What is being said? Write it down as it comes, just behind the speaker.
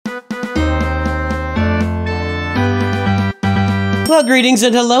Well, greetings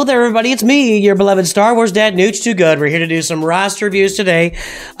and hello there, everybody. It's me, your beloved Star Wars dad, Nooch Too Good. We're here to do some roster reviews today.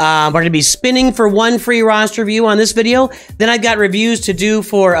 We're going to be spinning for one free roster review on this video. Then I've got reviews to do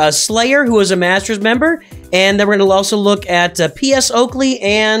for Slayer, who is a Masters member. And then we're going to also look at PSOakley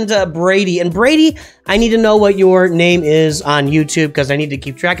and Brady. And Brady, I need to know what your name is on YouTube because I need to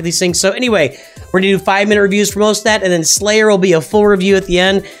keep track of these things. So anyway, we're going to do 5-minute reviews for most of that. And then Slayer will be a full review at the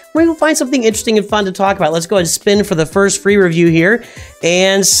end. We're going to find something interesting and fun to talk about. Let's go ahead and spin for the first free review here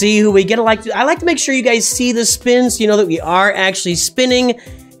and see who we get. I like to make sure you guys see the spins so you know that we are actually spinning.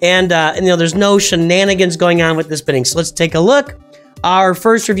 And you know, there's no shenanigans going on with the spinning. So let's take a look. Our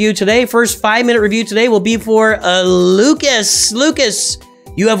first review today, first 5-minute review today will be for Lucas. Lucas,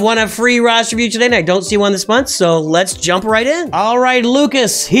 you have won a free roster review today, and I don't see one this month, so let's jump right in. All right,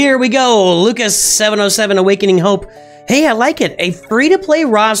 Lucas, here we go. Lucas 707 Awakening Hope. Hey, I like it. A free-to-play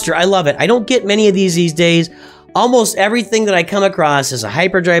roster. I love it. I don't get many of these days. Almost everything that I come across is a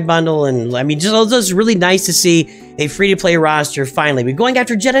hyperdrive bundle, and I mean, just really nice to see a free-to-play roster finally. We're going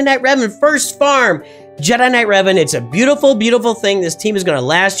after Jedi Knight Revan first farm. Jedi Knight Revan, it's a beautiful, beautiful thing. This team is going to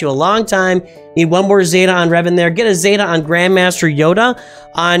last you a long time. Need one more Zeta on Revan there. Get a Zeta on Grandmaster Yoda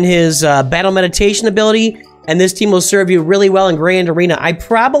on his battle meditation ability, and this team will serve you really well in Grand Arena. I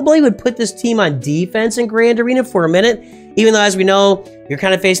probably would put this team on defense in Grand Arena for a minute, even though, as we know, you're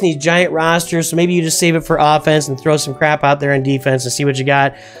kind of facing these giant rosters, so maybe you just save it for offense and throw some crap out there in defense and see what you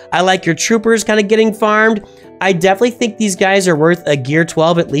got. I like your troopers kind of getting farmed. I definitely think these guys are worth a gear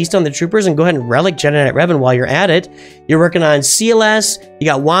 12 at least on the troopers, and go ahead and relic Jedi Knight Revan while you're at it. You're working on CLS. You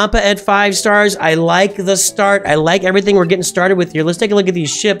got Wampa at 5 stars. I like the start. I like everything we're getting started with here. Let's take a look at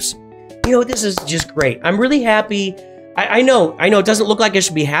these ships. You know, this is just great. I'm really happy. I know it doesn't look like I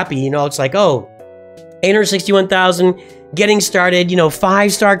should be happy. You know, it's like, oh, 861,000, getting started, you know,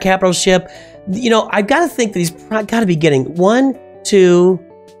 5-star capital ship. You know, I've got to think that he's got to be getting 1, 2,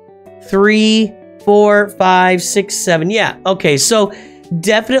 3, 4, 5, 6, 7. Yeah, okay, so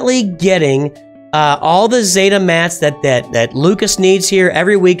definitely getting all the Zeta mats that Lucas needs here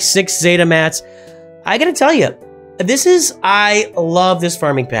every week, 6 Zeta mats. I gotta tell you, I love this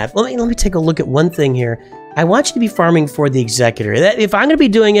farming path. Let me take a look at one thing here. I want you to be farming for the Executor. If I'm gonna be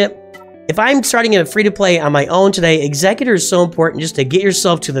doing it, if I'm starting a free-to-play on my own today, Executor is so important just to get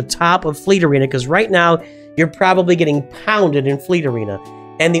yourself to the top of Fleet Arena, because right now, you're probably getting pounded in Fleet Arena.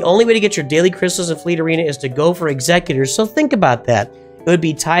 And the only way to get your daily crystals in Fleet Arena is to go for Executors, so think about that. It would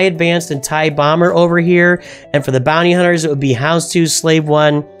be TIE Advanced and TIE Bomber over here, and for the Bounty Hunters, it would be Houndstooth, Slave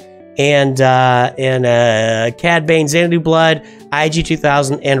 1, and Cad Bane, Xanadu Blood,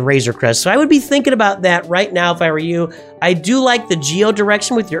 IG-2000, and Razor Crest. So I would be thinking about that right now if I were you. I do like the Geo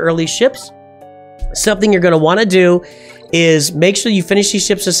direction with your early ships. Something you're going to want to do is make sure you finish these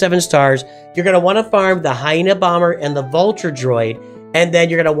ships to 7 stars. You're going to want to farm the Hyena Bomber and the Vulture Droid. And then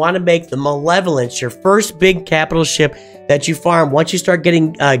you're going to want to make the Malevolence your first big capital ship that you farm. Once you start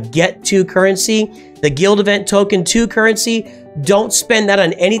getting Get 2 currency, the Guild Event Token 2 currency, don't spend that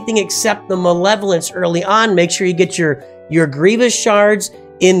on anything except the Malevolence early on. Make sure you get your Grievous Shards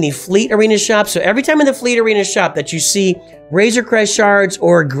in the Fleet Arena shop. So every time in the Fleet Arena shop that you see Razor Crest Shards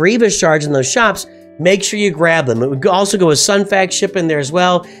or Grievous Shards in those shops, make sure you grab them. It would also go with Sunfac ship in there as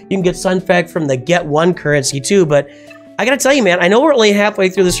well. You can get Sunfac from the Get 1 currency too, but I gotta tell you, man, I know we're only halfway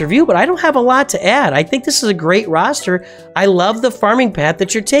through this review, but I don't have a lot to add. I think this is a great roster. I love the farming path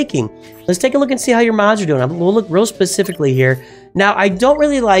that you're taking. Let's take a look and see how your mods are doing. We'll look real specifically here. Now, I don't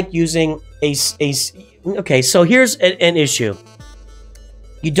really like using okay, so here's an issue.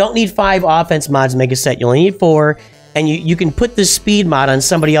 You don't need 5 offense mods to make a set. You only need 4, and you can put the speed mod on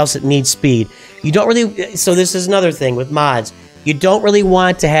somebody else that needs speed. You don't really, so this is another thing with mods. You don't really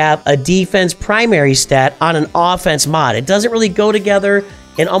want to have a defense primary stat on an offense mod. It doesn't really go together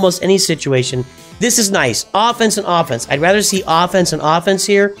in almost any situation. This is nice. Offense and offense. I'd rather see offense and offense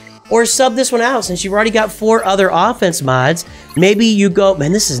here, or sub this one out since you've already got 4 other offense mods. Maybe you go,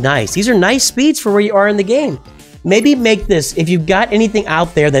 man, this is nice. These are nice speeds for where you are in the game. Maybe make this, if you've got anything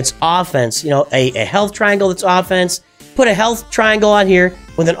out there that's offense, you know, a health triangle that's offense, put a health triangle on here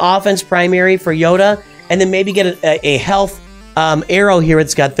with an offense primary for Yoda, and then maybe get a health arrow here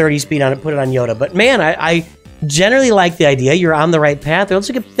that's got 30 speed on it, put it on Yoda. But man, I generally like the idea. You're on the right path. Let's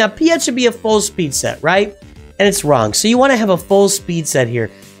look at, now, Piet should be a full speed set, right? And it's wrong. So you want to have a full speed set here.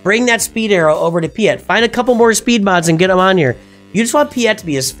 Bring that speed arrow over to Piet. Find a couple more speed mods and get them on here. You just want Piet to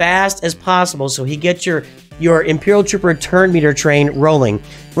be as fast as possible so he gets your Imperial Trooper turn meter train rolling.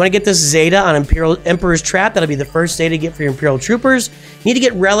 You want to get this Zeta on Emperor's Trap. That'll be the first Zeta to get for your Imperial Troopers. You need to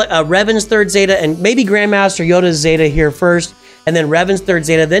get Revan's 3rd Zeta and maybe Grandmaster Yoda's Zeta here first, and then Revan's 3rd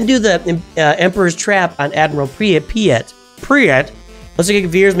Zeta. Then do the Emperor's Trap on Admiral Piet. Let's look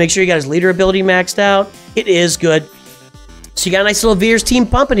at Veers. Make sure you got his leader ability maxed out. It is good. So you got a nice little Veers team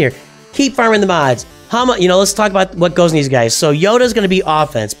pumping here. Keep farming the mods. You know, let's talk about what goes in these guys. So Yoda's going to be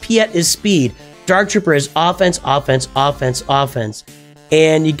offense. Piet is speed. Dark Trooper is offense, offense, offense, offense.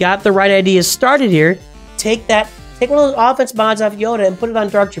 And you got the right ideas started here. Take one of those offense mods off Yoda and put it on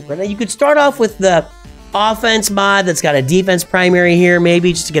Dark Trooper. Now you could start off with the offense mod that's got a defense primary here,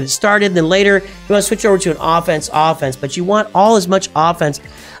 maybe just to get it started. Then later you want to switch over to an offense, but you want all as much offense.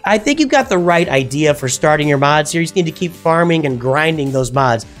 I think you've got the right idea for starting your mods here. You just need to keep farming and grinding those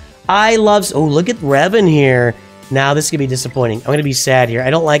mods. I love, oh, look at Revan here. Now this is gonna be disappointing. I'm gonna be sad here. I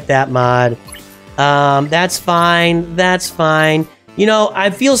don't like that mod. That's fine. That's fine. You know, I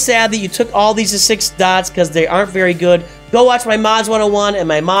feel sad that you took all these to 6 dots because they aren't very good. Go watch my Mods 101 and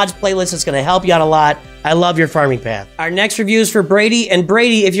my Mods playlist. It's going to help you out a lot. I love your farming path. Our next review is for Brady. And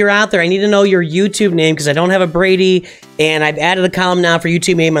Brady, if you're out there, I need to know your YouTube name because I don't have a Brady. And I've added a column now for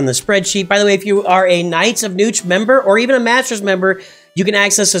YouTube name on the spreadsheet. By the way, if you are a Knights of Nooch member or even a Masters member, you can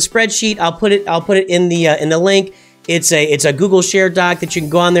access a spreadsheet. I'll put it in the link. It's a Google Share doc that you can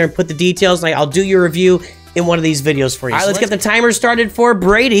go on there and put the details. Like I'll do your review in one of these videos for you. All right, let's get the timer started for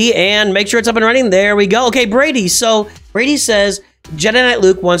Brady and make sure it's up and running. There we go. Okay, Brady. So Brady says Jedi Knight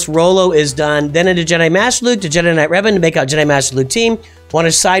Luke once Rolo is done, then into Jedi Master Luke to Jedi Knight Revan to make out Jedi Master Luke team. Want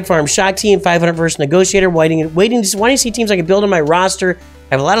a side farm Shock team, 500 versus Negotiator. Waiting to see teams I can build on my roster.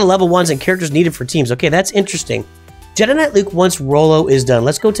 I have a lot of level 1s and characters needed for teams. Okay, that's interesting. Jedi Knight Luke once Rolo is done.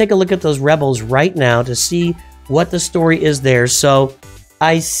 Let's go take a look at those rebels right now to see what the story is there. So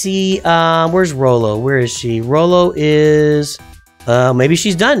I see, where's Rolo? Where is she? Rolo is, maybe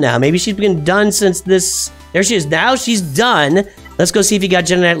she's done now. Maybe she's been done since this, there she is. Now she's done. Let's go see if he got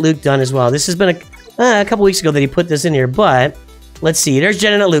Jedi Knight Luke done as well. This has been a couple weeks ago that he put this in here, but let's see. There's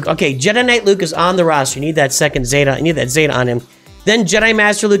Jedi Knight Luke. Okay, Jedi Knight Luke is on the roster. You need that second Zeta. You need that Zeta on him. Then Jedi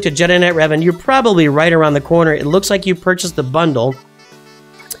Master Luke to Jedi Knight Revan. You're probably right around the corner. It looks like you purchased the bundle.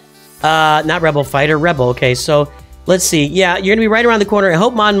 Not Rebel Fighter, Rebel. Okay, so let's see. Yeah, you're gonna be right around the corner. I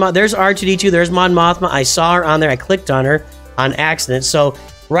hope there's R2-D2. There's Mon Mothma. I saw her on there. I clicked on her on accident. So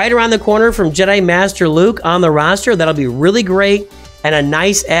right around the corner from Jedi Master Luke on the roster. That'll be really great and a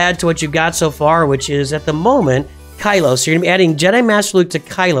nice add to what you've got so far, which is at the moment Kylo. So you're gonna be adding Jedi Master Luke to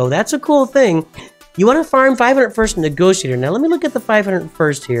Kylo. That's a cool thing. You want to farm 500 first Negotiator. Now let me look at the 500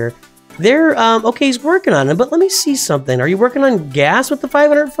 first here. They're okay. He's working on it, but let me see something. Are you working on gas with the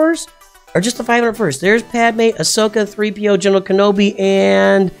 500 first? Or just the 500 first? There's Padme, Ahsoka, 3PO, General Kenobi,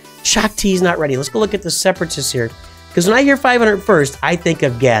 and Shock T's not ready. Let's go look at the Separatists here. Because when I hear 500 first, I think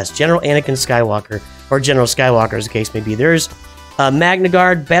of gas. General Anakin Skywalker, or General Skywalker as the case may be. There's Magna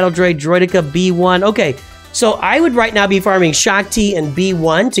Guard, Battle Droid, Droidica, B1. Okay, so I would right now be farming Shock T and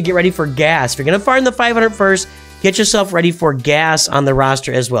B1 to get ready for gas. If you're going to farm the 500 first, get yourself ready for gas on the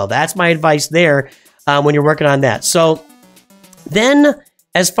roster as well. That's my advice there when you're working on that. So then,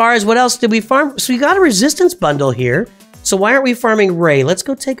 as far as what else did we farm? So we got a resistance bundle here. So why aren't we farming Rey? Let's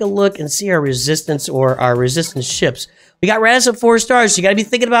go take a look and see our resistance or our resistance ships. We got Radis at 4 stars. So you got to be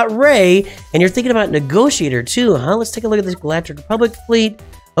thinking about Rey, and you're thinking about Negotiator too, huh? Let's take a look at this Galactic Republic fleet.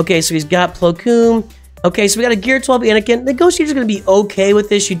 Okay, so he's got Plo Koon. Okay, so we got a Gear 12 Anakin. Negotiator's going to be okay with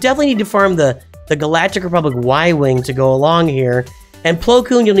this. You definitely need to farm the Galactic Republic Y-Wing to go along here. And Plo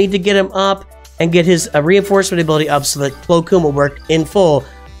Koon, you'll need to get him up and get his reinforcement ability up so that Plo Koon will work in full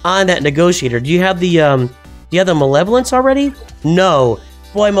on that Negotiator. Do you have the Malevolence already? No.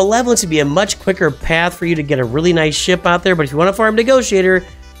 Boy, Malevolence would be a much quicker path for you to get a really nice ship out there, but if you want to farm Negotiator,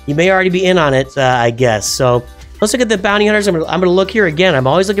 you may already be in on it, I guess. So let's look at the Bounty Hunters. I'm gonna look here again. I'm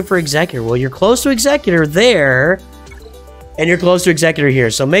always looking for Executor. Well, you're close to Executor there, and you're close to Executor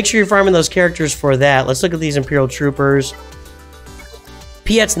here. So make sure you're farming those characters for that. Let's look at these Imperial Troopers.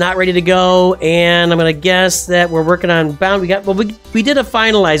 Piet's not ready to go, and I'm gonna guess that we're working on Bound. We did a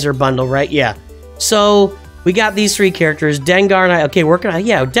Finalizer bundle, right? Yeah. So we got these 3 characters. Dengar and I. Okay,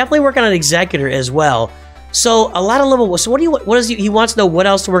 definitely working on Executor as well. So a lot of level. So he wants to know what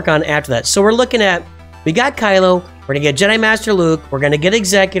else to work on after that. So we're looking at. We got Kylo. We're gonna get Jedi Master Luke. We're gonna get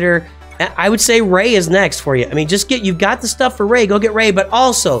Executor. I would say Rey is next for you. I mean, you've got the stuff for Rey. Go get Rey, but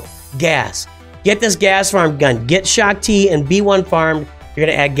also gas. Get this gas farm gun. Get Shock T and B1 farmed. You're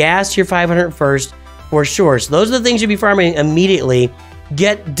gonna add gas to your 500 first for sure. So those are the things you'll be farming immediately.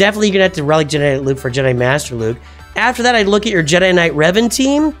 Definitely you're gonna have to relic Jedi Knight Luke for Jedi Master Luke. After that, I'd look at your Jedi Knight Revan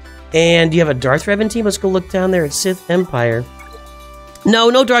team. And do you have a Darth Revan team? Let's go look down there at Sith Empire.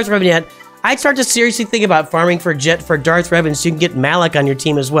 No Darth Revan yet. I'd start to seriously think about farming for Darth Revan so you can get Malak on your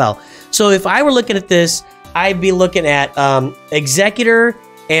team as well. So if I were looking at this, I'd be looking at Executor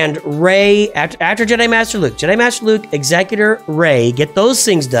and Rey, after Jedi Master Luke, Executor, Rey, get those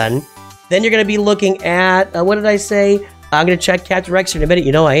things done. Then you're going to be looking at, what did I say? I'm going to check Captain Rex in a minute.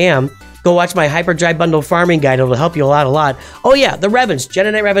 You know I am. Go watch my Hyperdrive Bundle Farming Guide. It'll help you a lot. Oh yeah, the Revens,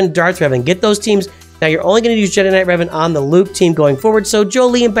 Jedi Knight Revan, Darth Revan. Get those teams. Now you're only going to use Jedi Knight Revan on the Luke team going forward, so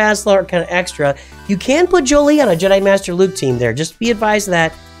Jolee and Bastila are kind of extra. You can put Jolee on a Jedi Master Luke team there. Just be advised of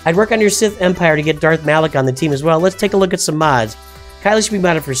that. I'd work on your Sith Empire to get Darth Malak on the team as well. Let's take a look at some mods. Kylo should be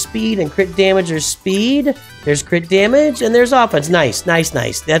modded for speed and crit damage. There's speed, there's crit damage, and there's offense. Nice.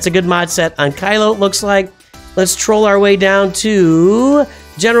 That's a good mod set on Kylo, it looks like. Let's troll our way down to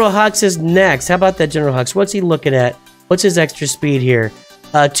General Hux is next. How about that General Hux? What's he looking at? What's his extra speed here?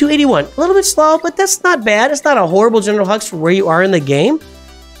 281. A little bit slow, but that's not bad. It's not a horrible General Hux for where you are in the game.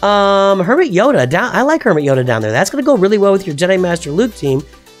 Hermit Yoda. I like Hermit Yoda down there. That's going to go really well with your Jedi Master Luke team.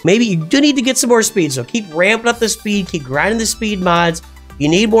 Maybe you do need to get some more speed, so keep ramping up the speed, keep grinding the speed mods. You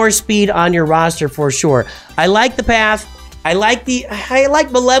need more speed on your roster for sure. I like the path. I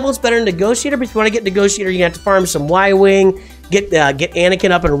like Malevolence better than Negotiator, but if you want to get Negotiator, you have to farm some Y-Wing, get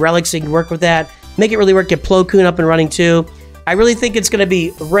Anakin up and Relic so you can work with that. Make it really work, get Plo Koon up and running too. I really think it's going to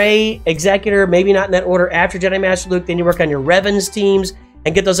be Rey, Executor, maybe not in that order after Jedi Master Luke, then you work on your Revens teams,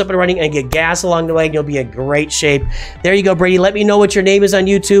 and get those up and running and get gas along the way, and you'll be in great shape. There you go, Brady. Let me know what your name is on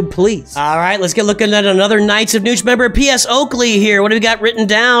YouTube, please. All right, let's get looking at another Knights of Nooch member, PSOakley here. What do we got written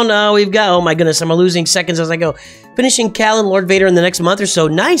down? We've got, oh my goodness, I'm losing seconds as I go. Finishing Cal and Lord Vader in the next month or so.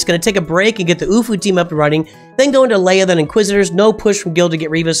 Nice. Going to take a break and get the UFU team up and running. Then go into Leia, then Inquisitors. No push from Guild to get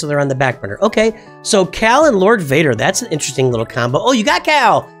Reva, so they're on the back burner. Okay, so Cal and Lord Vader. That's an interesting little combo. Oh, you got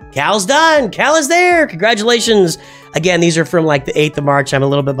Cal. Cal's done. Cal is there. Congratulations. Again, these are from like the 8th of March. I'm a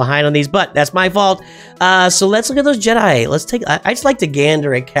little bit behind on these, but that's my fault. So let's look at those Jedi. Let's take, I just like to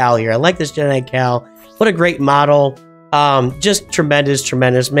gander at Cal here. I like this Jedi Cal. What a great model. Just tremendous. You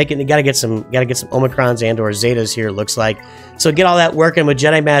gotta get some Omicrons and or Zetas here, it looks like. So get all that working with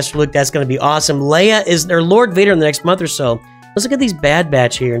Jedi Master Luke. That's gonna be awesome. Leia is, or Lord Vader in the next month or so. Let's look at these Bad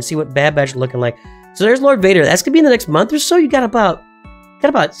Batch here and see what Bad Batch are looking like. So there's Lord Vader. That's gonna be in the next month or so. You got about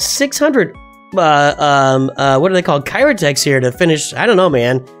 600 what are they called, Kyber here to finish. I don't know,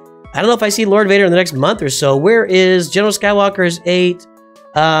 man. I don't know if I see Lord Vader in the next month or so. Where is General Skywalker is 8,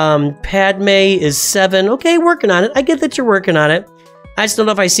 Padme is 7. Okay, working on it. I get that you're working on it. I just don't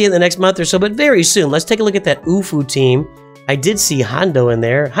know if I see it in the next month or so, but very soon. Let's take a look at that UFU team. I did see Hondo in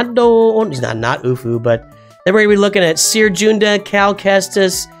there. Hondo, he's not UFU, but then we're going to be looking at Seer Junda, Cal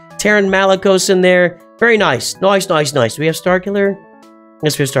Kestis, Terran Malicos in there. Very nice. Nice. Do we have Starkiller?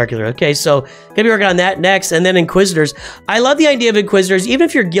 Yes, we have Starkiller. Okay, so gonna be working on that next, and then Inquisitors. I love the idea of Inquisitors, even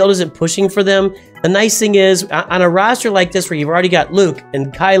if your guild isn't pushing for them. The nice thing is, on a roster like this where you've already got Luke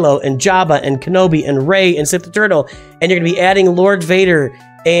and Kylo and Jabba and Kenobi and Rey and Sith the Turtle, and you're gonna be adding Lord Vader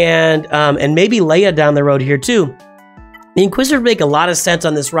and maybe Leia down the road here too. The Inquisitors make a lot of sense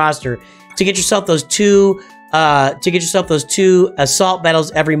on this roster to get yourself those two assault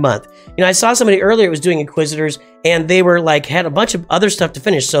battles every month. You know, I saw somebody earlier was doing Inquisitors, and they were like, had a bunch of other stuff to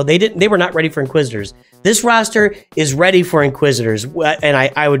finish, so they were not ready for Inquisitors. This roster is ready for Inquisitors, and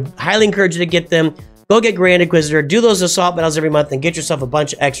I would highly encourage you to get them. Go get Grand Inquisitor, do those assault battles every month, and get yourself a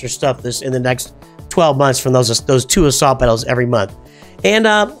bunch of extra stuff in the next 12 months from those 2 assault battles every month. And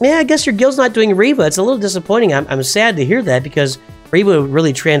yeah, I guess your guild's not doing Reva. It's a little disappointing. I'm sad to hear that, because Reva would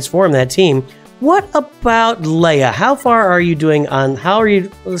really transform that team. What about Leia? How far are you doing on,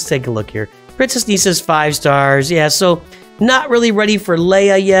 let's take a look here. Princess Nisa's 5 stars. Yeah, so not really ready for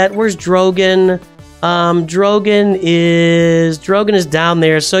Leia yet. Where's Drogon? Drogon is down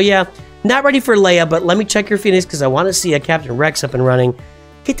there. So yeah, not ready for Leia, but let me check your feelings because I want to see a Captain Rex up and running.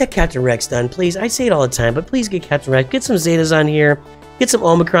 Get that Captain Rex done, please. I say it all the time, but please get Captain Rex. Get some Zetas on here. Get some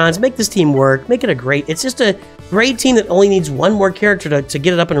Omicrons. Make this team work. Make it it's just a great team that only needs one more character to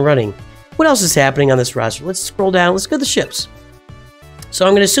get it up and running. What else is happening on this roster? Let's scroll down. Let's go to the ships. So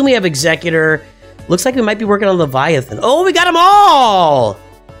I'm going to assume we have Executor. Looks like we might be working on Leviathan. Oh, we got them all!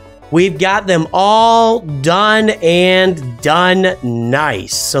 We've got them all done and done.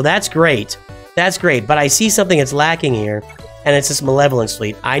 Nice. So that's great. That's great. But I see something that's lacking here, and it's this Malevolence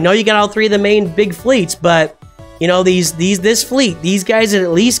fleet. I know you got all 3 of the main big fleets, but you know, this fleet, these guys at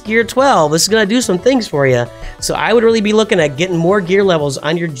least gear 12, this is going to do some things for you. So I would really be looking at getting more gear levels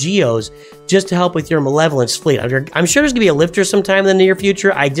on your Geos just to help with your Malevolence fleet. I'm sure there's going to be a lifter sometime in the near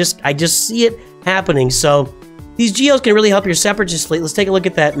future. I just see it happening. So these Geos can really help your Separatist fleet. Let's take a look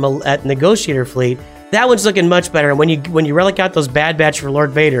at that Negotiator fleet. That one's looking much better. And when you relic out those Bad Batch for Lord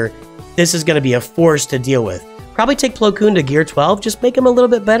Vader, this is going to be a force to deal with. Probably take Plo Koon to gear 12. Just make him a little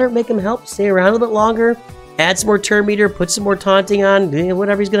bit better. Make him help stay around a little bit longer. Add some more turn meter, put some more taunting on,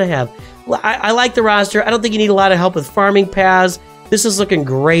 whatever he's going to have. I like the roster. I don't think you need a lot of help with farming paths. This is looking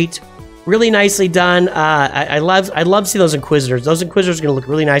great. Really nicely done. I love to see those Inquisitors. Those Inquisitors are going to look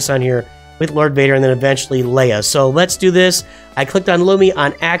really nice on here with Lord Vader and then eventually Leia. So let's do this. I clicked on Lumi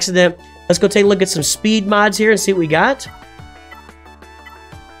on accident. Let's go take a look at some speed mods here and see what we got.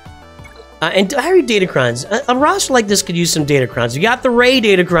 And diary datacrons. A roster like this could use some datacrons. You got the Rey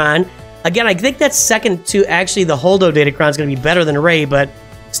datacron. Again, I think that's second to actually the Holdo datacron is going to be better than Rey, but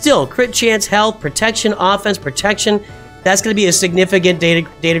still, crit chance, health, protection, offense, protection. That's going to be a significant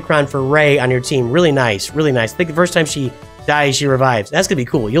datacron for Rey on your team. Really nice, really nice. I think the first time she dies, she revives. That's going to be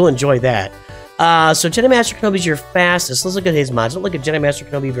cool. You'll enjoy that. So Jedi Master Kenobi is your fastest. Let's look at his mods. Don't look at Jedi Master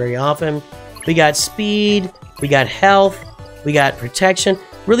Kenobi very often. We got speed, we got health, we got protection.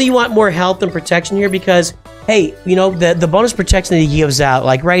 Really, you want more health and protection here because, hey, you know, the bonus protection that he gives out,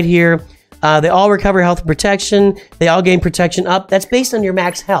 like right here, they all recover health and protection. They all gain protection up. That's based on your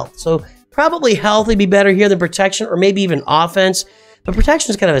max health. So probably health would be better here than protection, or maybe even offense. But protection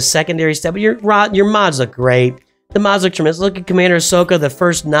is kind of a secondary step. But your mods look great. The mods look tremendous. Look at Commander Ahsoka, the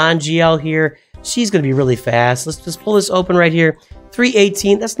first non-GL here. She's going to be really fast. Let's just pull this open right here.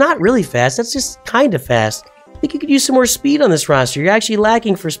 318. That's not really fast. That's just kind of fast. I think you could use some more speed on this roster. You're actually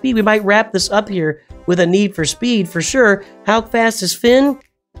lacking for speed. We might wrap this up here with a need for speed for sure. How fast is Finn?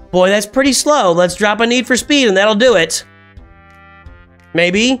 Boy, that's pretty slow. Let's drop a need for speed and that'll do it.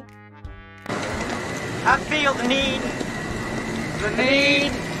 Maybe. I feel the need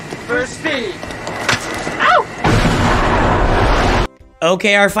for speed. Ow!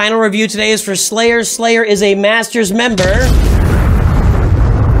 Okay, our final review today is for Slayer. Slayer is a Masters member.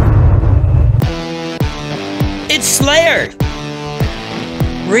 It's Slayer.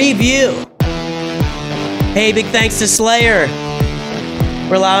 Review. Hey, big thanks to Slayer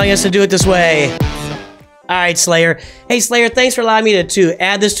for allowing us to do it this way. All right, Slayer. Hey, Slayer, thanks for allowing me to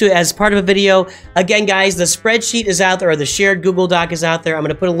add this to as part of a video. Again, guys, the spreadsheet is out there, or the shared Google Doc is out there. I'm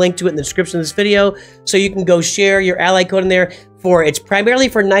going to put a link to it in the description of this video, so you can go share your ally code in there. It's primarily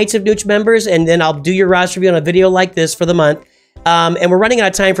for Knights of Nooch members, and then I'll do your roster review on a video like this for the month. And we're running out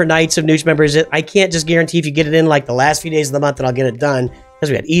of time for Knights of Nooch members. I can't just guarantee if you get it in like the last few days of the month that I'll get it done, because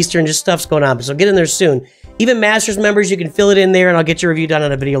we had Easter and just stuff's going on. So get in there soon. Even Masters members, you can fill it in there, and I'll get your review done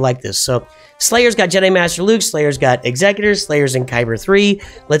on a video like this. So Slayer's got Jedi Master Luke. Slayer's got Executors. Slayer's in Kyber 3.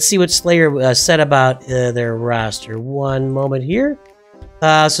 Let's see what Slayer said about their roster. One moment here.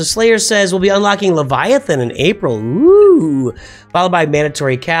 So Slayer says we'll be unlocking Leviathan in April. Ooh. Followed by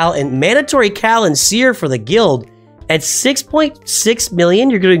Mandatory Cal. And Mandatory Cal and Seer for the guild. At 6.6 million,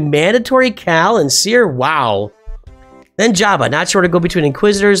 you're doing Mandatory Cal and Seer. Wow. Then Jabba, not sure to go between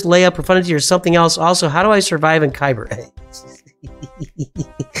Inquisitors, Leia, Profundity, or something else. Also, how do I survive in Kyber?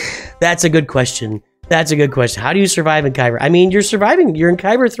 That's a good question. That's a good question. How do you survive in Kyber? I mean, you're surviving. You're in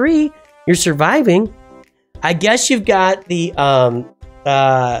Kyber 3. You're surviving. I guess you've got the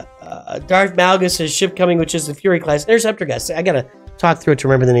Darth Malgus' ship coming, which is the Fury class interceptor guys. I gotta talk through it to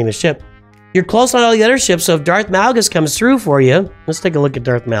remember the name of the ship. You're close on all the other ships, so if Darth Malgus comes through for you, let's take a look at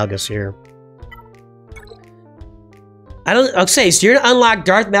Darth Malgus here. Okay, so you're gonna unlock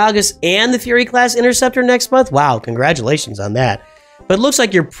Darth Malgus and the Fury class interceptor next month? Wow, congratulations on that. But it looks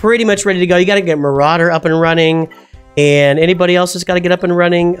like you're pretty much ready to go. You gotta get Marauder up and running, and anybody else has gotta get up and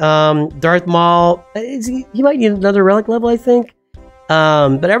running. Darth Maul, he might need another relic level, I think.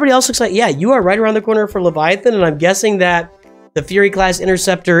 But everybody else looks like, yeah, you are right around the corner for Leviathan, and I'm guessing that the Fury class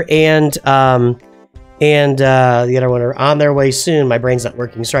interceptor and the other one are on their way soon. My brain's not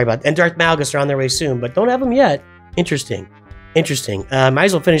working, sorry about that. And Darth Malgus are on their way soon, but don't have them yet. Interesting. Interesting. Might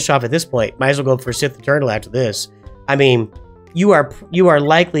as well finish off at this point. Might as well go for Sith Eternal after this. I mean, you are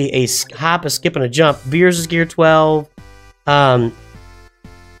likely a hop, a skip, and a jump. Veers is gear 12.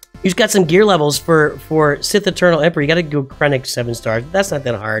 You've got some gear levels for Sith Eternal Emperor. You got to go Krennic 7 stars. That's not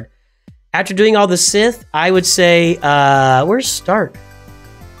that hard. After doing all the Sith, I would say, where's Stark?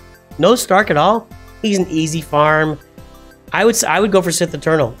 No Stark at all? He's an easy farm. I would go for Sith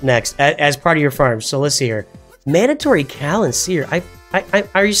Eternal next as part of your farm. So let's see here. Mandatory Cal and Seer.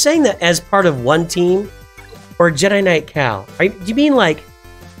 Are you saying that as part of one team, or Jedi Knight Cal? Do you mean like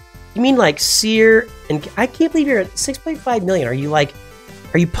Seer and I can't believe you're at 6.5 million. Are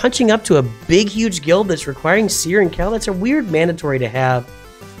you punching up to a big huge guild that's requiring Seer and Cal? That's a weird mandatory to have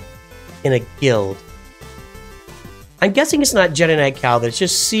in a guild. I'm guessing it's not Jedi Knight Cal. That it's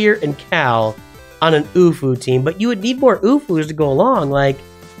just Seer and Cal on an UFU team. But you would need more UFUs to go along. Like,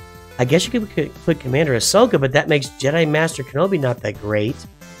 I guess you could put Commander Ahsoka, but that makes Jedi Master Kenobi not that great.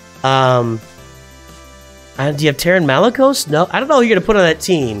 Do you have Terran Malicos? No, I don't know who you're going to put on that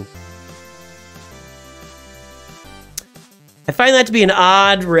team. I find that to be an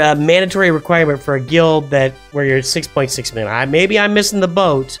odd mandatory requirement for a guild where you're 6.6 million. Maybe I'm missing the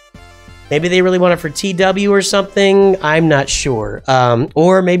boat. Maybe they really want it for TW or something. I'm not sure.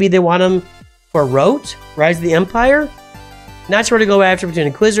 Or maybe they want them for Rote, Rise of the Empire. Not sure to go after between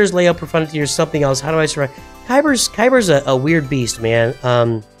Inquisitors, Layout, Profundity, or something else. How do I survive? Kyber's a weird beast, man.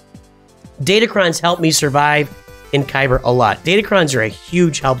 Datacrons help me survive in Kyber a lot. Datacrons are a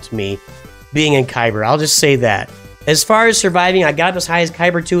huge help to me being in Kyber. I'll just say that. As far as surviving, I got up as high as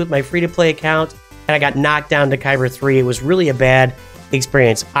Kyber 2 with my free-to-play account, and I got knocked down to Kyber 3. It was really a bad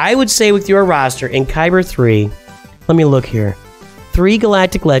experience. I would say with your roster in Kyber 3, let me look here. 3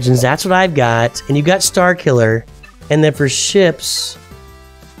 Galactic Legends, that's what I've got. And you got Starkiller. And then for ships,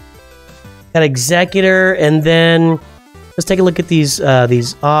 got Executor, and then let's take a look at these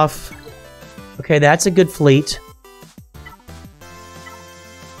off. Okay, that's a good fleet.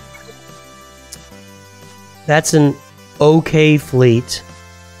 That's an okay fleet.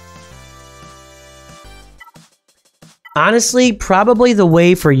 Honestly, probably the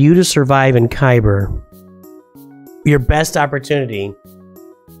way for you to survive in Kyber, your best opportunity.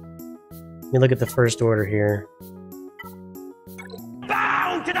 Let me look at the First Order here.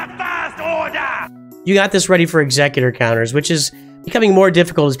 Bow to the First Order! You got this ready for Executor counters, which is becoming more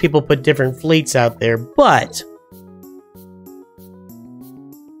difficult as people put different fleets out there, but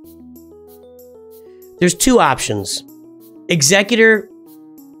there's 2 options. Executor,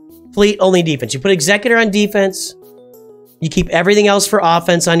 fleet, only defense. You put Executor on defense. You keep everything else for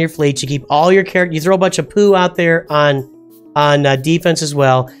offense on your fleet. You keep all your characters. You throw a bunch of poo out there on defense as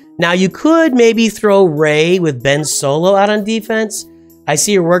well. Now, you could maybe throw Ray with Ben Solo out on defense. I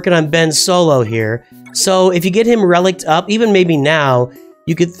see you're working on Ben Solo here. So if you get him relicked up, even maybe now,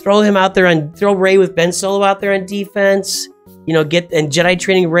 you could throw him out there and throw Ray with Ben Solo out there on defense. You know, and Jedi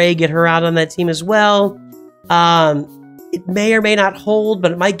Training Ray, get her out on that team as well. It may or may not hold,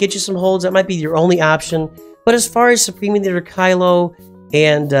 but it might get you some holds. That might be your only option. But as far as Supreme Leader Kylo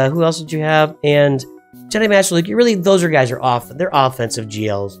and who else did you have? And Jedi Master Luke, those guys are off. They're offensive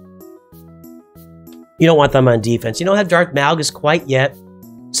GLs. You don't want them on defense. You don't have Darth Malgus quite yet.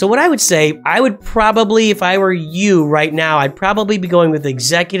 So what I would say, I would probably, if I were you right now, I'd probably be going with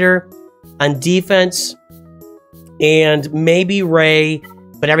Executor on defense and maybe Ray,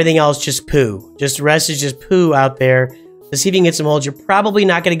 but everything else just poo. Just the rest is just poo out there. To see if you can get some holds. You're probably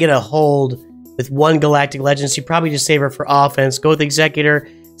not going to get a hold with 1 Galactic Legend, so you probably just save her for offense. Go with Executor,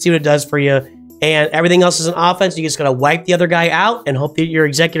 see what it does for you. And everything else is an offense. You just got to wipe the other guy out and hope that your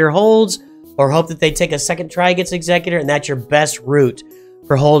Executor holds, or hope that they take a second try against Executor, and that's your best route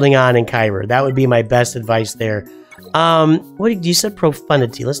for holding on in Kyber. That would be my best advice there. What did you said?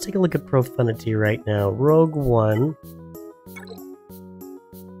 Profundity. Let's take a look at Profundity right now. Rogue One.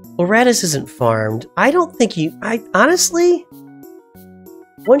 Well, Radis isn't farmed. I don't think honestly,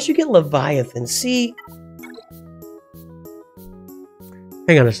 once you get Leviathan, see...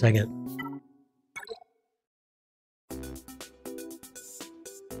 Hang on a second.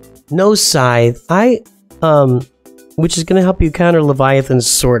 No Scythe. Which is going to help you counter Leviathan,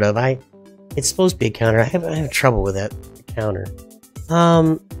 sort of. It's supposed to be a counter. I have trouble with that counter.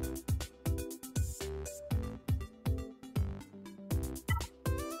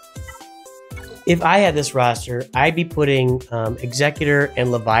 If I had this roster, I'd be putting Executor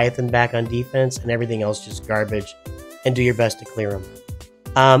and Leviathan back on defense and everything else just garbage, and do your best to clear them.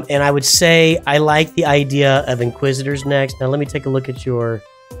 And I would say I like the idea of Inquisitors next. Now let me take a look at your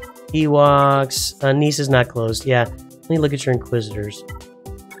Ewoks. Nice is not closed. Yeah, let me look at your Inquisitors.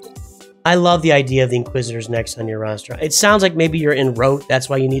 I love the idea of the Inquisitors next on your roster. It sounds like maybe you're in Rote. That's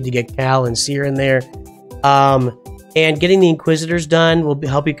why you need to get Cal and Seer in there. And getting the Inquisitors done will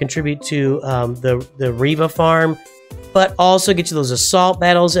help you contribute to the Reva farm, but also get you those assault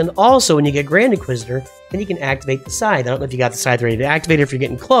battles. And also, when you get Grand Inquisitor, then you can activate the Scythe. I don't know if you got the Scythe ready to activate it if you're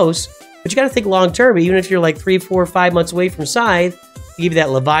getting close, but you got to think long term. Even if you're like 3, 4, 5 months away from Scythe, give you that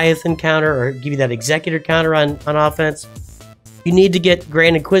Leviathan counter or give you that Executor counter on offense. You need to get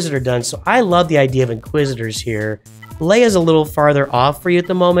Grand Inquisitor done. So I love the idea of Inquisitors here. Leia's a little farther off for you at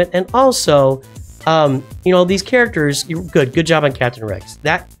the moment, and also, you know, these characters, good job on Captain Rex.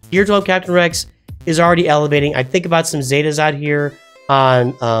 That Gear 12 Captain Rex is already elevating. I think about some Zetas out here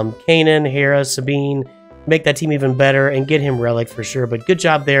on Kanan, Hera, Sabine, make that team even better and get him Relic for sure, but good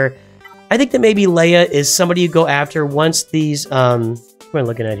job there. I think that maybe Leia is somebody you go after once these, what am I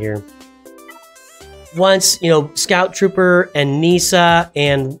looking at here? Once, you know, Scout Trooper and Nisa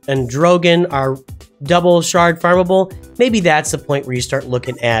and Drogon are double shard farmable, maybe that's the point where you start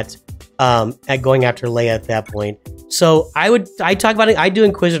looking at going after Leia at that point. So I talk about it. I do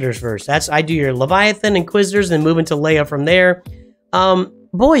Inquisitors first. I do your Leviathan, Inquisitors, then move into Leia from there.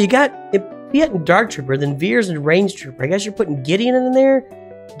 Boy, you got Fiat and Dark Trooper, then Veers and Range Trooper. I guess you're putting Gideon in there.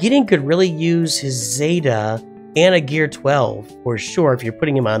 Gideon could really use his Zeta and a Gear 12 for sure if you're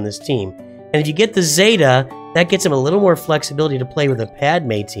putting him on this team. And if you get the Zeta, that gets him a little more flexibility to play with a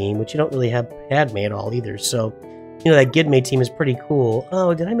Padme team, which you don't really have Padme at all either. So, you know, that Gidme team is pretty cool.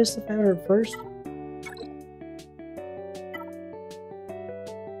 Oh, did I miss the 500 first?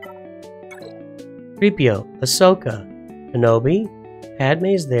 Threepio, Ahsoka, Kenobi,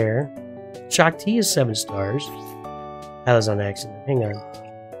 Padme's there. Shakti is 7 stars. That was on accident. Hang on.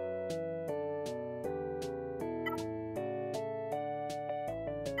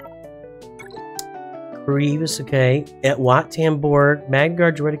 Grievous, okay. At Wat Tambor,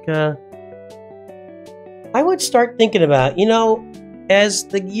 Magnar Droideka. I would start thinking about, you know, as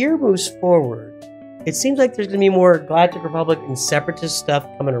the year moves forward, it seems like there's going to be more Galactic Republic and Separatist stuff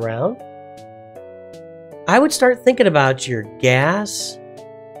coming around. I would start thinking about your Gas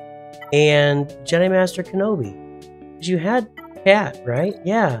and Jedi Master Kenobi. Because you had Cat, right?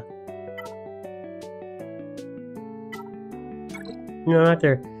 Yeah. No, not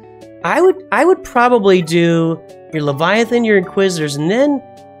there. I would probably do your Leviathan, your Inquisitors, and then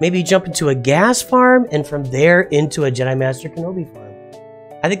maybe jump into a Gas farm, and from there into a Jedi Master Kenobi farm.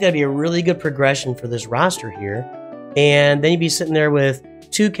 I think that'd be a really good progression for this roster here. And then you'd be sitting there with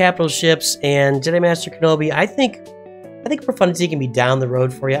 2 capital ships and Jedi Master Kenobi. I think Profundity can be down the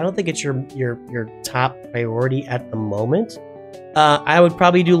road for you. I don't think it's your top priority at the moment. I would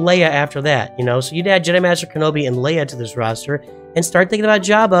probably do Leia after that, you know. So you'd add Jedi Master Kenobi and Leia to this roster and start thinking about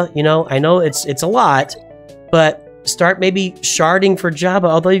Jabba. You know, I know it's a lot, but start maybe sharding for Jabba.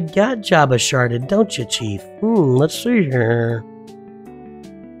 Although you've got Jabba sharded, don't you, Chief? Let's see here.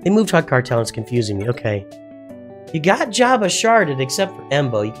 They moved Hut Cartel and it's confusing me. Okay. You got Jabba sharded except for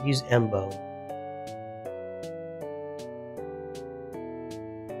Embo. You could use Embo.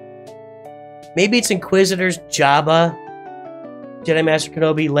 Maybe it's Inquisitors, Jabba, Jedi Master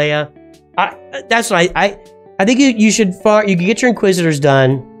Kenobi, Leia. That's what I think you should you can get your Inquisitors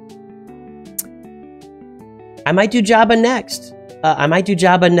done. I might do Jabba next. I might do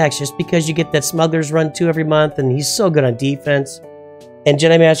Jabba next just because you get that Smuggler's Run 2 every month and he's so good on defense. And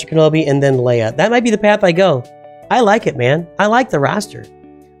Jedi Master Kenobi and then Leia. That might be the path I go. I like it, man. I like the roster.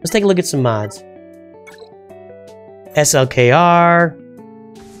 Let's take a look at some mods. SLKR.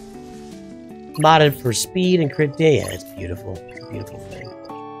 Modded for speed and crit day. Yeah, it's beautiful. It's a beautiful thing.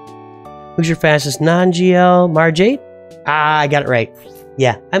 Who's your fastest non-GL? Marjade? I got it right.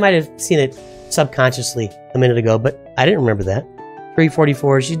 Yeah, I might have seen it subconsciously a minute ago, but I didn't remember that.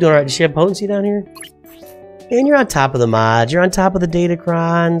 344. She's doing all right. Does she have potency down here? And you're on top of the mods. You're on top of the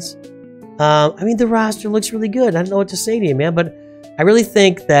Datacrons. I mean, the roster looks really good. I don't know what to say to you, man, but I really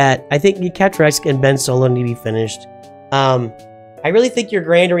think that Capture X and Ben Solo need to be finished. I really think your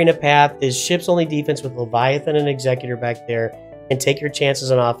Grand Arena path is ships only defense with Leviathan and Executor back there, and take your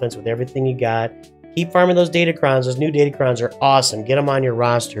chances on offense with everything you got. Keep farming those Datacrons. Those new Datacrons are awesome. Get them on your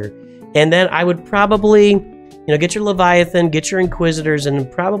roster. And then I would probably, you know, get your Leviathan, get your Inquisitors, and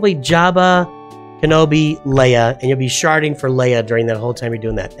probably Jabba, Kenobi, Leia, and you'll be sharding for Leia during that whole time you're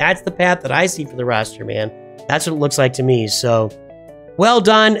doing that. That's the path that I see for the roster, man. That's what it looks like to me. So, well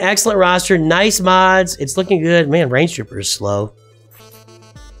done. Excellent roster. Nice mods. It's looking good. Man, Range Trooper is slow.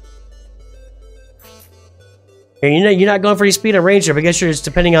 You're not going for any speed on Range Trooper. I guess you're just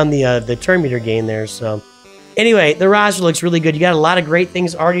depending on the turn meter gain there. So, anyway, the roster looks really good. You got a lot of great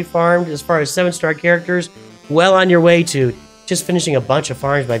things already farmed as far as 7-star characters. Well on your way to just finishing a bunch of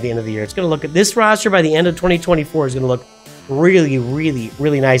farms by the end of the year. It's going to look at this roster by the end of 2024 is going to look really, really,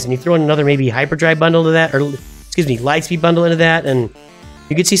 really nice. And you throw in another maybe hyperdrive bundle to that, or excuse me, Lightspeed bundle into that, and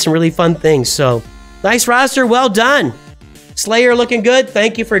you could see some really fun things. So, nice roster. Well done. Slayer looking good.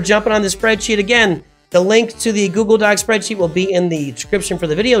 Thank you for jumping on the spreadsheet again. The link to the Google Doc spreadsheet will be in the description for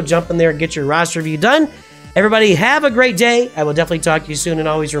the video. Jump in there and get your roster review done. Everybody have a great day. I will definitely talk to you soon. And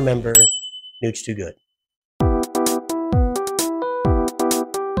always remember, Nooch too good.